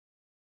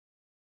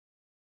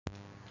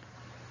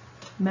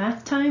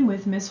Math Time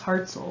with Miss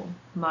Hartzell,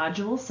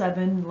 Module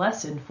 7,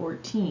 Lesson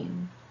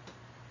 14.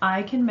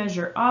 I can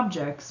measure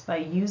objects by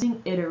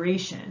using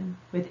iteration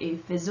with a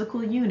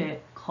physical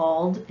unit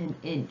called an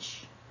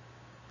inch.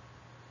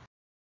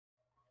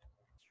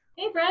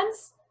 Hey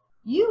friends,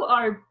 you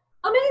are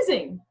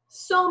amazing!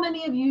 So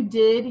many of you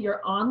did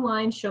your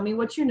online Show Me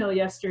What You Know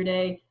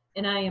yesterday,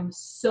 and I am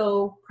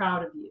so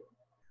proud of you.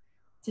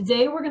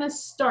 Today we're going to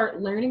start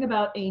learning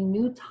about a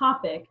new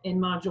topic in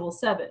Module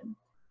 7.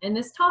 And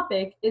this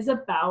topic is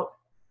about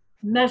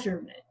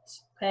measurement,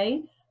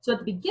 okay? So at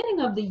the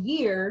beginning of the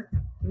year,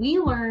 we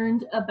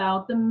learned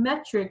about the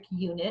metric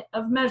unit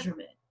of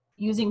measurement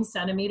using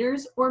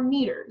centimeters or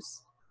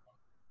meters.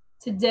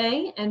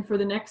 Today and for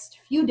the next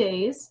few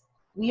days,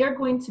 we are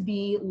going to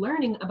be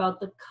learning about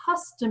the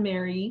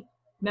customary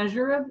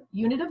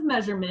unit of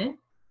measurement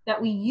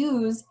that we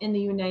use in the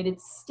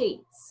United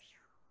States.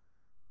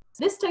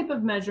 This type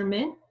of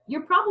measurement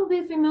you're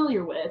probably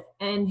familiar with,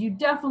 and you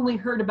definitely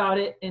heard about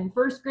it in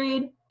first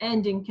grade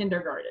and in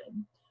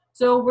kindergarten.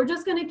 So we're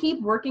just going to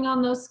keep working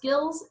on those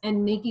skills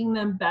and making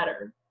them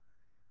better.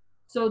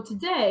 So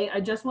today, I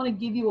just want to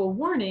give you a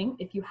warning.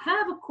 If you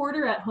have a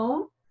quarter at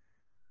home,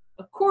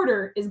 a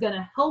quarter is going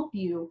to help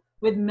you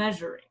with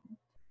measuring.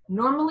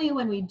 Normally,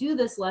 when we do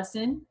this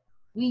lesson,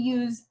 we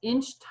use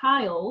inch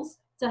tiles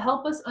to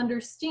help us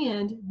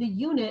understand the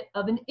unit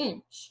of an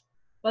inch.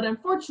 But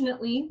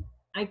unfortunately,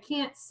 I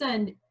can't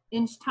send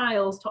inch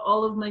tiles to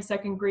all of my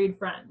second grade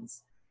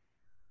friends.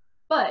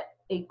 But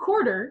a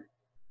quarter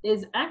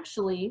is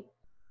actually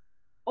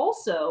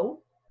also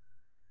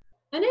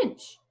an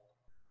inch.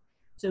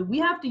 So we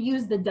have to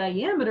use the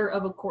diameter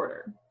of a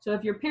quarter. So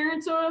if your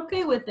parents are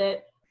okay with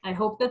it, I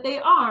hope that they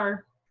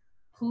are,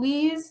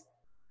 please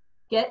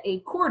get a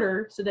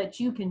quarter so that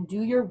you can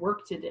do your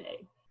work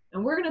today.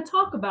 And we're going to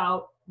talk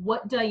about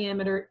what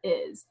diameter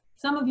is.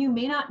 Some of you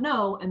may not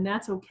know, and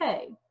that's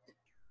okay.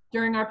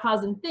 During our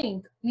pause and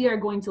think, we are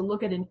going to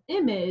look at an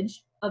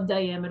image of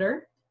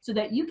diameter so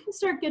that you can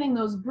start getting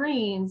those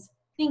brains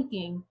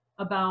thinking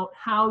about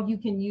how you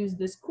can use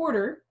this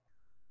quarter,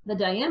 the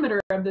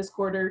diameter of this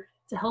quarter,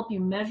 to help you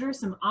measure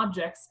some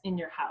objects in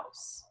your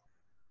house.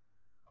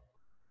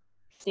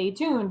 Stay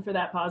tuned for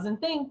that pause and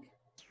think.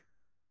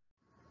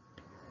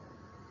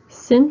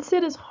 Since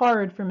it is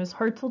hard for Ms.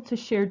 Hartzell to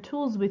share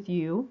tools with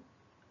you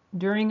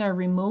during our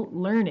remote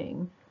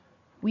learning,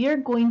 we are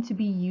going to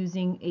be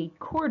using a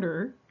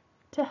quarter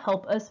to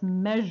help us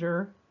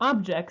measure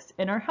objects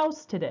in our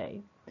house today.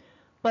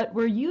 But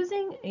we're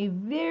using a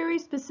very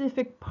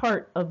specific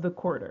part of the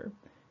quarter.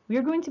 We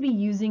are going to be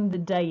using the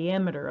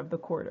diameter of the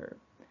quarter.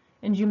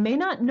 And you may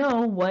not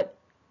know what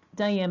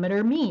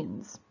diameter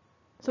means.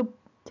 So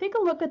take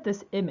a look at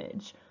this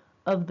image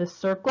of the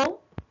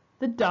circle,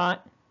 the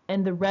dot,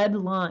 and the red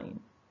line.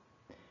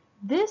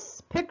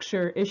 This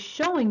picture is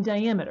showing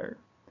diameter.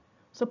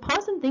 So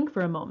pause and think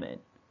for a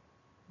moment.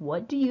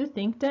 What do you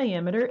think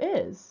diameter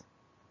is?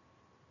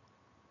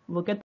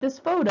 Look at this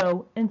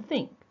photo and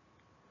think.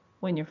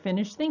 When you're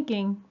finished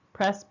thinking,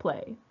 press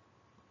play.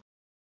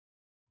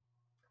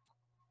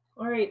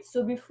 All right,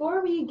 so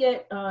before we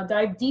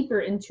dive deeper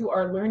into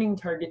our learning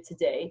target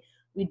today,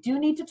 we do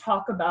need to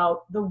talk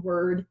about the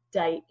word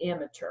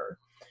diameter.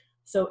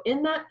 So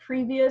in that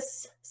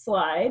previous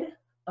slide,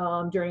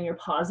 during your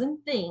pause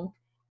and think,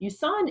 you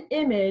saw an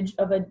image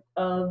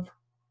of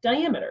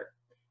diameter.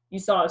 You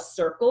saw a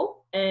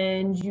circle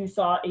and you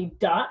saw a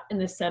dot in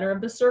the center of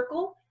the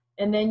circle,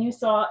 and then you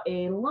saw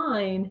a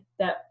line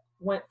that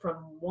went from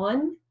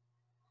one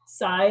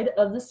side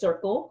of the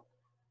circle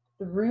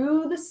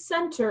through the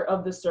center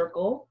of the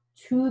circle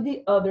to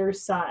the other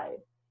side.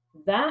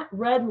 That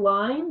red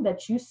line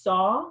that you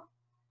saw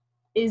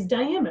is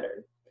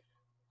diameter.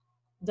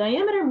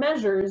 Diameter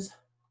measures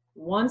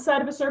one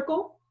side of a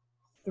circle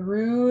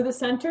through the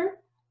center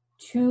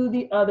to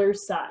the other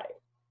side.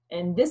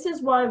 And this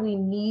is why we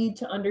need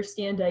to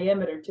understand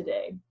diameter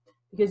today,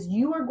 because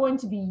you are going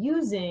to be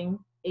using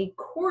a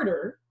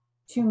quarter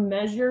to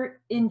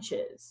measure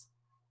inches.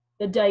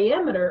 The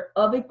diameter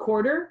of a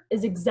quarter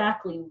is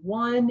exactly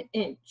 1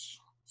 inch.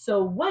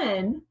 So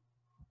when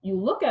you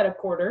look at a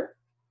quarter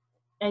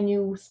and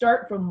you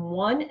start from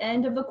one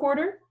end of the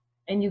quarter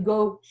and you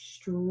go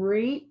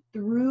straight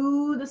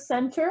through the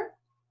center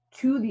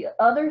to the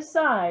other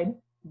side,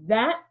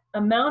 that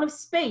amount of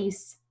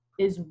space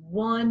is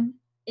 1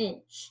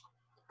 inch.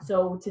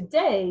 So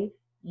today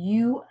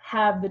you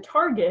have the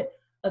target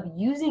of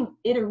using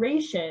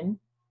iteration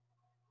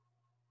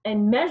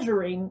and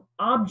measuring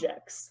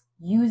objects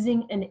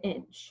using an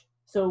inch.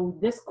 So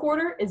this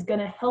quarter is going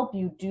to help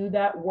you do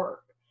that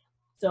work.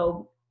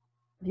 So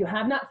if you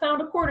have not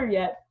found a quarter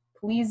yet,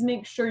 please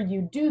make sure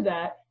you do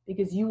that,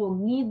 because you will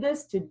need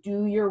this to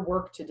do your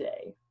work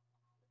today.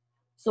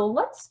 So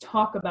let's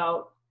talk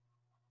about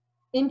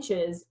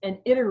inches and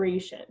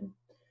iteration.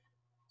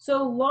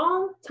 So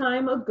long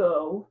time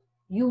ago,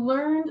 you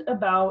learned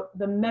about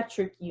the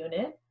metric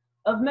unit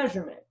of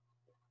measurement.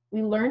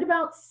 We learned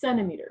about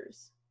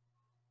centimeters.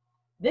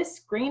 This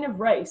grain of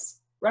rice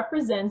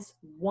represents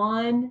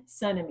 1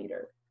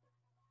 centimeter.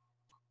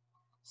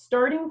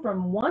 starting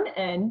from one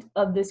end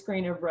of this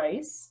grain of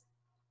rice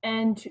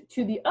and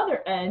to the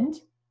other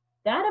end,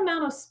 that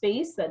amount of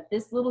space that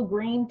this little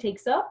grain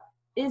takes up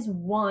is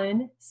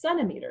 1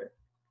 centimeter.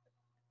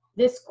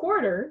 This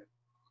quarter,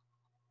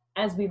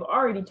 as we've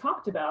already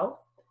talked about,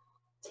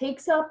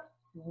 takes up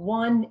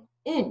 1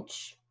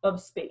 inch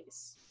of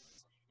space.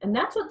 And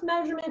that's what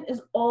measurement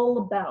is all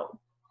about.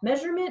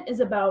 Measurement is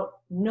about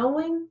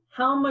knowing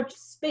how much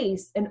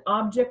space an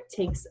object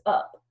takes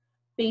up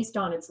based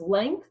on its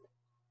length,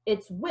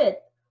 its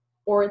width,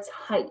 or its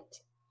height,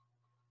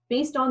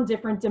 based on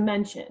different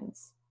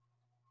dimensions.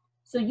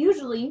 So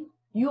usually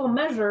you will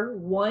measure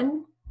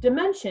one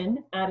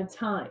dimension at a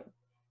time.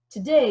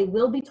 Today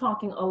we'll be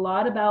talking a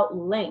lot about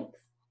length.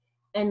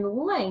 And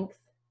length,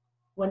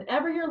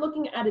 whenever you're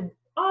looking at an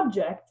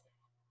object,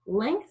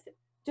 length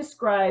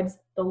describes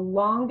the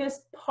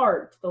longest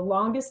part, the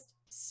longest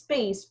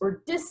space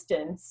or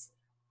distance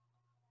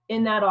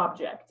in that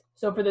object.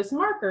 So for this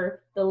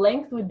marker, the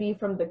length would be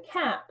from the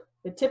cap,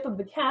 the tip of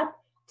the cap,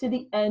 to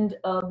the end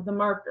of the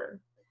marker.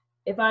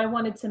 If I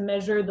wanted to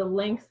measure the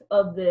length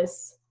of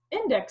this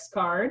index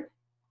card,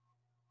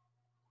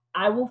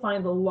 I will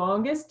find the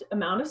longest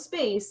amount of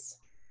space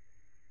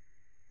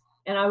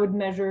and I would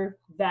measure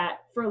that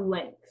for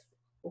length,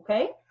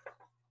 okay?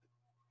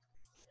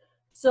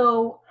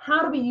 So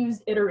how do we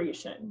use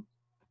iteration?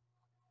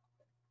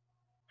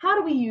 How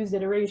do we use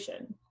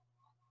iteration?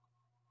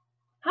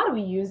 How do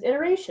we use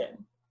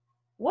iteration?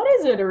 What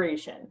is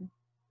iteration?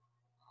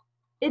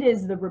 It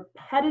is the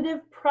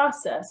repetitive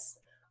process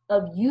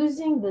of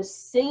using the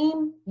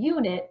same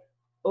unit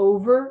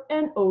over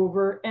and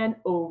over and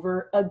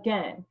over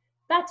again.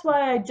 That's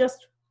why I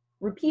just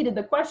repeated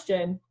the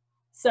question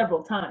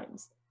several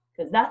times,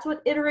 because that's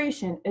what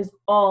iteration is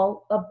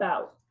all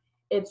about.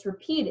 It's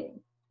repeating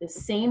the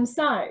same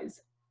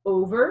size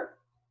over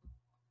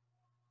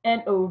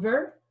and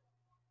over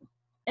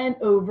and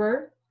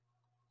over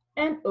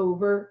and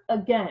over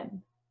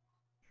again.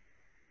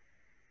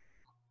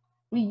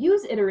 We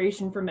use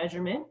iteration for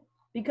measurement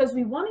because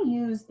we want to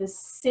use the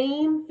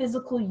same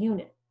physical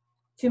unit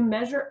to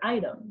measure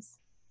items.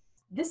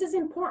 This is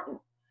important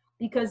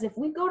because if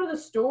we go to the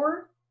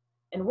store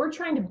and we're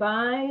trying to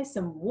buy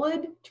some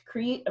wood to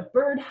create a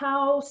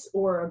birdhouse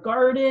or a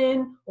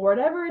garden or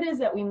whatever it is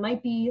that we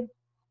might be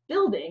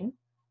building,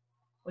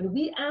 when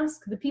we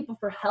ask the people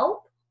for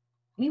help,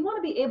 we want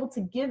to be able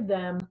to give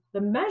them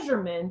the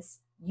measurements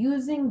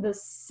using the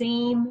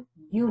same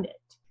unit.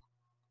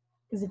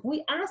 Because if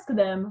we ask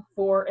them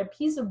for a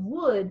piece of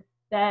wood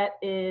that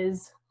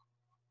is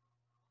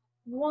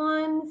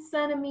 1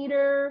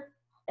 centimeter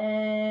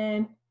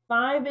and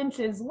 5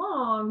 inches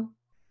long,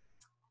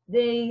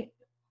 they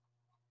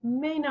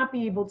may not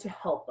be able to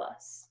help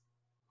us.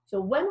 So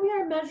when we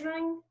are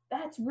measuring,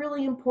 that's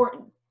really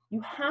important.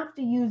 You have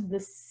to use the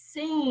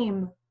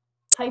same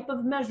type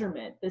of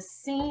measurement, the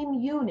same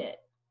unit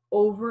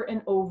over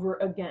and over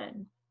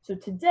again. So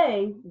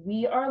today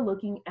we are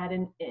looking at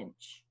an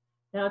inch.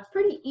 Now it's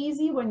pretty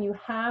easy when you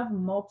have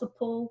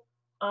multiple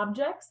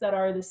objects that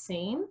are the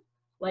same.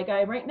 Like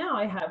right now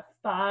I have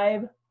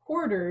 5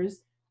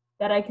 quarters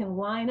that I can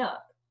line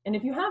up. And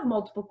if you have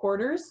multiple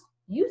quarters,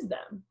 use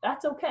them.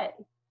 That's okay.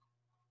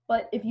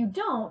 But if you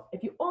don't,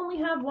 if you only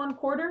have 1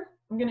 quarter,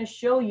 I'm going to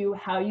show you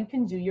how you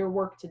can do your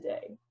work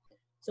today.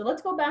 So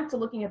let's go back to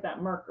looking at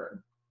that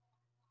marker.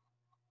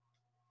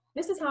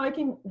 This is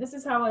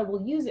how I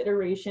will use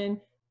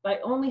iteration by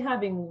only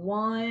having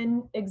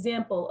 1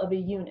 example of a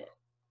unit,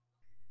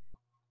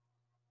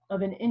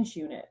 of an inch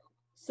unit.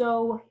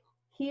 So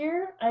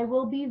here I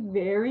will be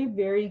very,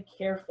 very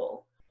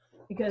careful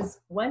because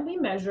when we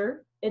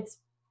measure, it's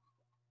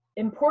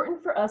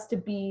important for us to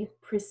be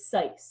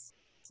precise.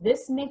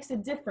 This makes a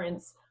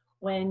difference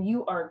when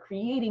you are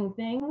creating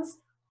things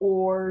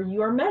or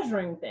you are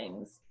measuring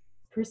things.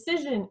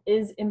 Precision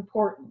is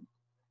important.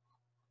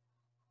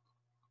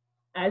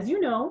 As you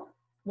know,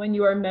 when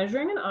you are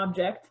measuring an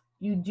object,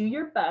 you do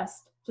your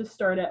best to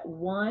start at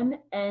one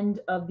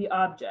end of the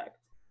object.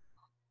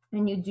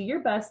 And you do your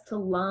best to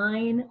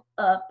line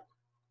up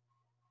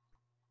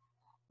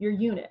your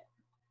unit.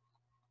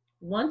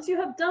 Once you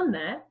have done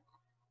that,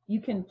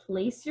 you can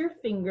place your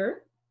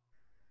finger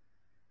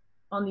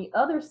on the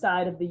other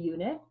side of the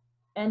unit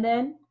and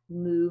then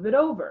move it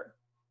over.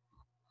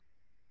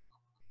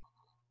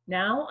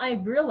 Now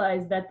I've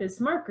realized that this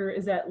marker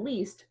is at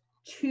least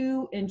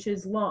 2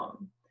 inches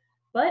long,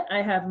 but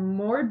I have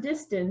more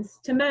distance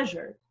to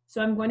measure,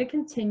 so I'm going to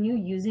continue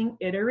using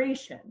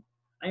iteration.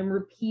 I'm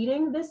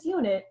repeating this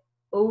unit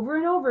over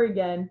and over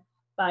again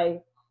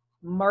by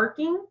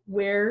marking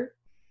where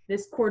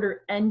this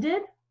quarter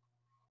ended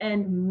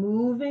and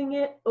moving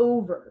it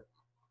over.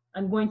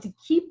 I'm going to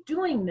keep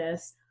doing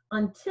this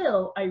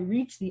until I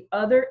reach the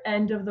other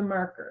end of the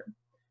marker.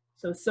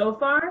 So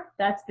far,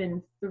 that's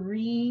been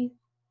 3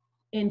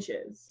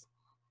 inches.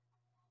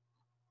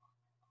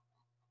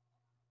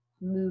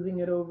 Moving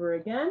it over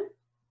again,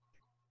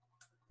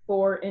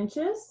 4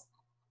 inches,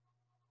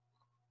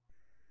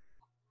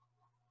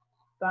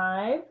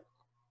 5,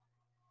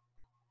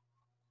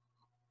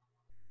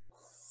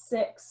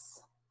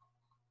 6,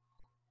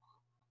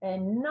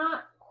 and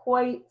not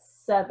quite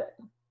 7.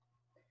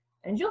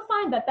 And you'll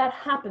find that that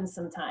happens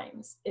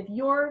sometimes. If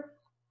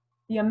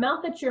the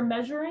amount that you're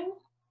measuring,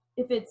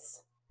 if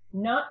it's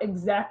not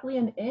exactly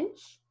an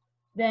inch,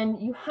 then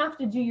you have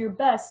to do your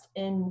best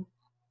in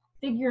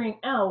figuring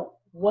out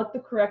what the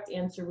correct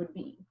answer would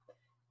be.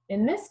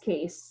 In this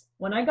case,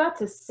 when I got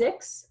to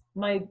 6,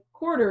 my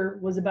quarter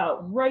was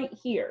about right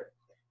here,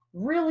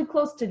 really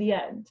close to the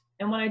end.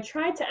 And when I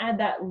tried to add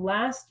that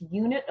last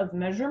unit of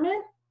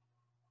measurement,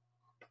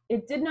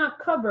 it did not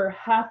cover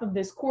half of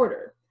this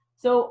quarter.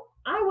 So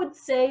I would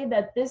say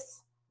that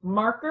this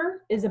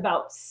marker is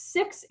about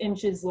 6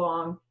 inches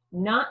long,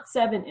 not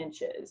 7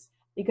 inches.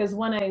 Because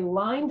when I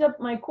lined up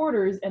my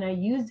quarters and I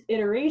used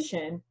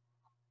iteration,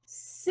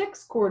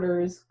 6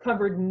 quarters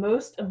covered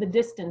most of the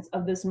distance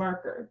of this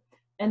marker.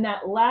 And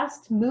that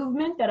last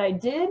movement that I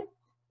did,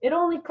 it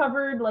only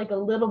covered like a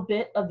little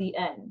bit of the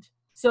end.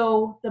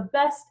 So the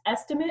best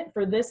estimate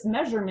for this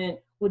measurement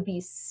would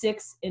be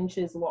 6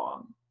 inches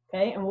long.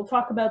 Okay, and we'll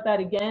talk about that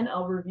again.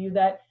 I'll review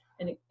that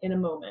in a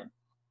moment.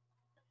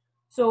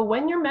 So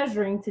when you're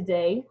measuring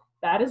today,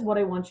 that is what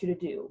I want you to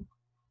do.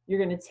 You're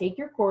going to take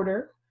your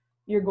quarter,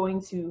 you're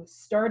going to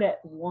start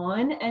at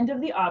one end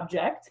of the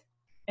object,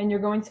 and you're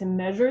going to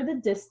measure the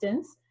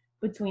distance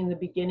between the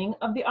beginning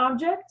of the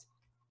object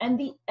and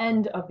the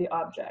end of the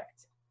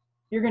object.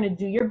 You're going to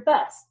do your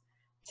best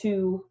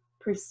to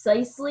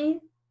precisely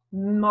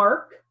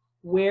mark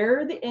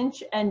where the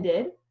inch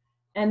ended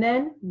and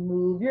then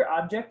move your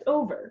object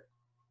over,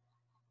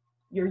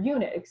 your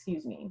unit,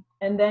 excuse me.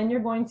 And then you're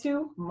going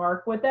to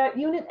mark what that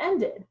unit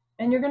ended,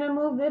 and you're going to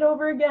move it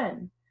over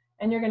again.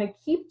 And you're going to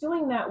keep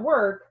doing that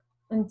work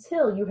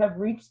until you have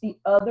reached the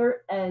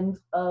other end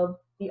of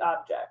the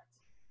object.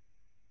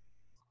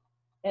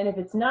 And if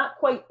it's not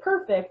quite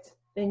perfect,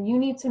 then you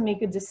need to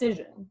make a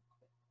decision.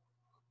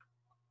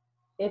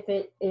 If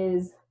it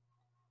is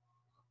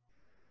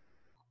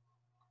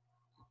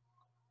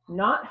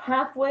not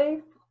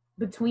halfway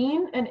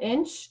between an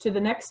inch to the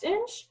next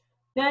inch,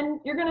 then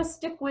you're going to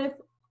stick with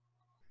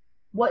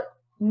what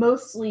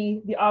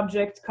mostly the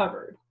object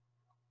covered.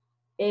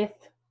 If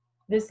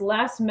this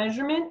last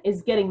measurement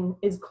is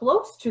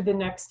close to the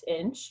next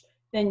inch,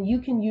 then you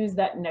can use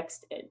that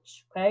next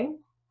inch, okay?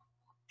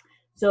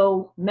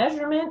 So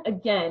measurement,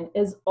 again,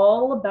 is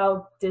all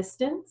about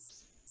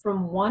distance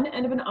from one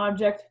end of an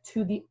object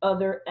to the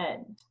other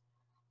end.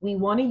 We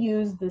want to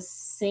use the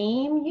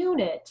same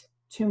unit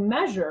to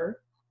measure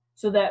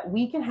so that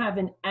we can have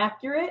an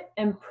accurate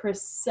and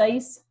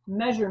precise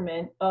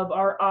measurement of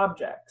our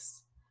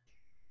objects.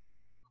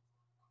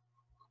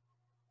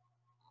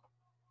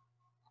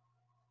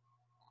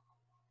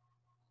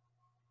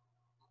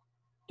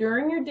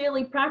 During your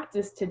daily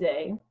practice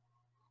today,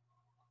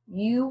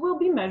 you will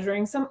be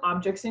measuring some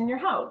objects in your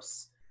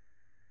house.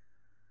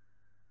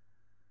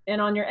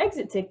 And on your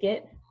exit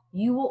ticket,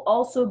 you will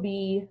also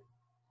be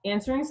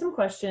answering some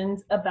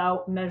questions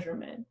about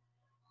measurement.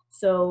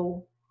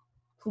 So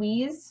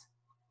please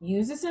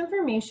use this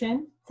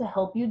information to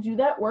help you do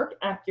that work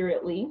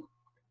accurately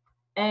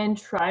and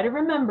try to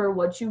remember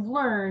what you've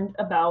learned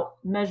about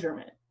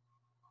measurement.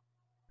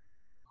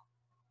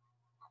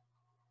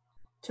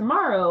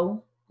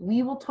 Tomorrow,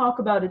 we will talk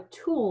about a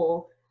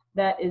tool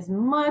that is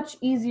much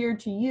easier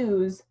to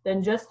use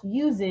than just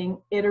using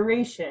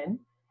iteration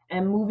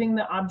and moving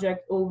the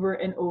object over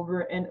and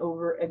over and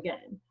over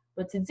again.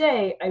 But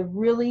today, I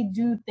really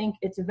do think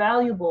it's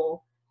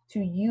valuable to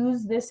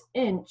use this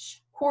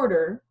inch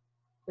quarter,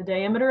 the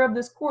diameter of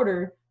this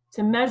quarter,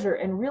 to measure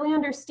and really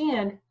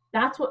understand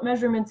that's what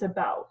measurement's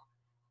about.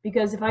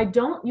 Because if I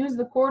don't use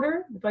the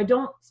quarter, if I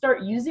don't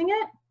start using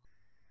it,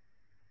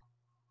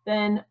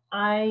 then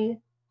I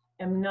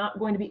am not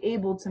going to be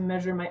able to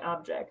measure my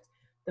object.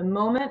 The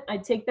moment I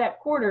take that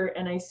quarter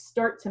and I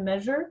start to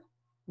measure,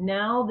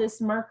 now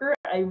this marker,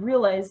 I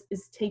realize,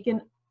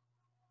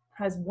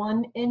 has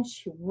 1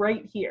 inch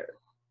right here.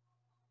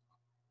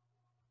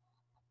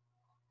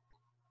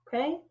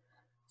 Okay,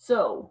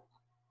 so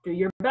do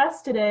your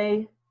best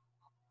today